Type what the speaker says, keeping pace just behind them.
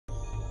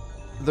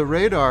The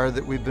radar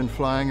that we've been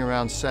flying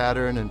around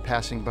Saturn and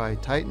passing by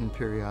Titan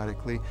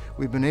periodically,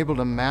 we've been able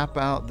to map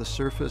out the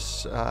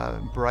surface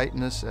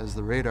brightness as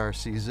the radar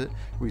sees it.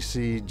 We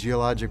see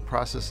geologic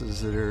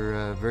processes that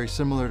are very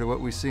similar to what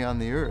we see on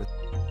the Earth.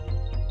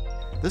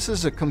 This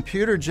is a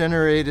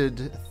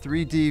computer-generated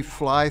 3D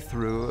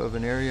fly-through of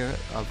an area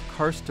of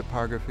karst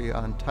topography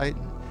on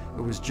Titan.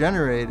 It was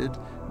generated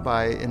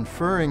by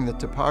inferring the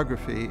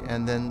topography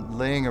and then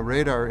laying a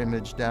radar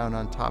image down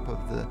on top of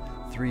the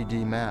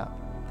 3D map.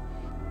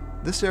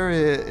 This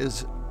area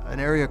is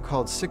an area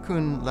called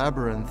Sikkun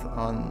Labyrinth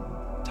on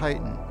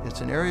Titan. It's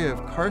an area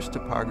of karst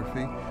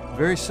topography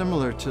very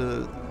similar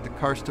to the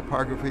karst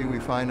topography we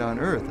find on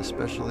Earth,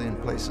 especially in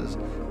places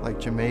like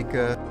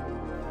Jamaica,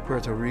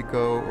 Puerto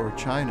Rico, or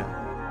China.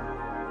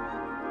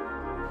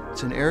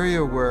 It's an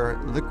area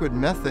where liquid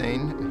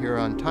methane here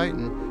on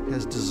Titan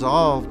has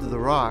dissolved the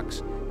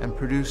rocks and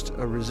produced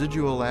a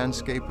residual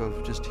landscape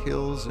of just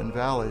hills and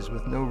valleys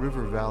with no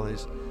river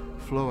valleys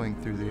flowing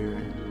through the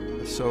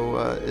area. So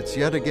it's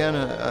yet again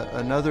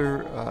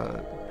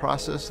another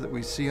process that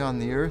we see on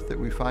the Earth that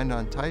we find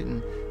on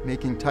Titan,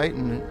 making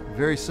Titan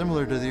very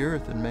similar to the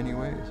Earth in many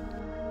ways.